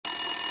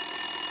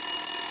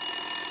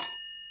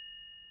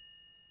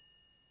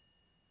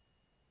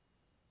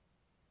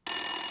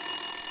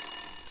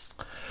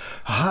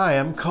Hi,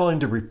 I'm calling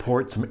to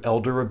report some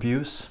elder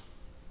abuse.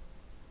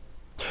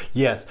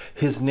 Yes,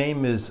 his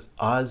name is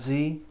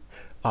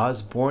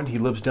Osbourne. He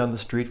lives down the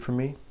street from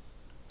me.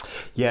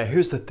 Yeah,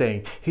 here's the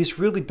thing. He's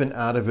really been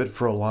out of it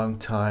for a long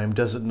time,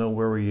 doesn't know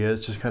where he is,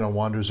 just kind of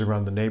wanders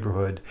around the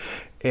neighborhood.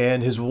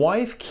 And his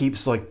wife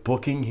keeps like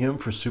booking him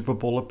for Super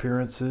Bowl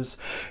appearances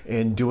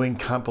and doing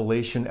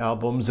compilation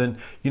albums. And,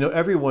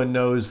 everyone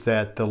knows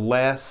that the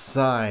last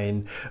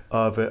sign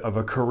of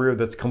a career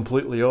that's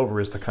completely over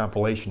is the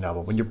compilation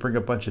album. When you bring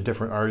a bunch of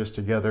different artists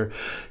together,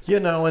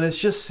 and it's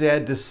just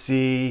sad to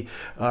see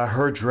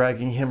her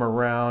dragging him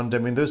around. I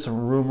mean, there's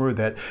some rumor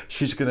that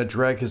she's going to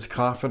drag his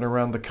coffin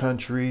around the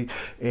country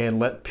and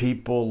let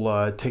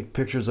people take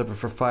pictures of it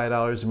for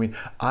 $5. I mean,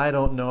 I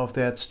don't know if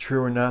that's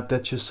true or not.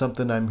 That's just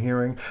something I'm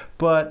hearing.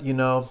 But,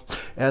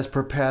 as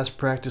per past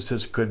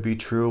practices, could be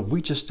true.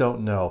 We just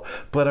don't know.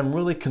 But I'm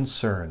really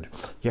concerned.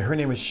 Yeah, her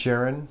name is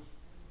Sharon.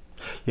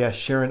 Yeah,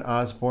 Sharon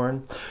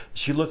Osbourne.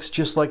 She looks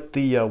just like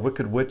the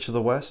Wicked Witch of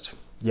the West.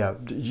 Yeah,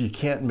 you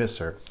can't miss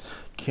her.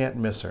 Can't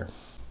miss her.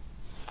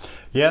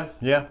 Yeah,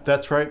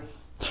 that's right.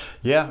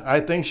 Yeah, I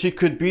think she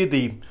could be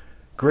the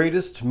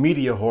greatest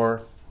media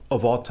whore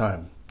of all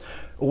time.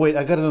 Oh, wait,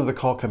 I got another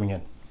call coming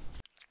in.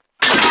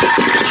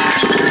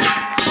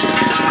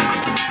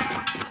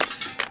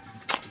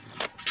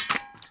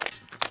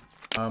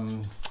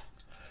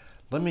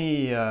 Let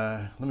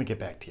me get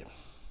back to you.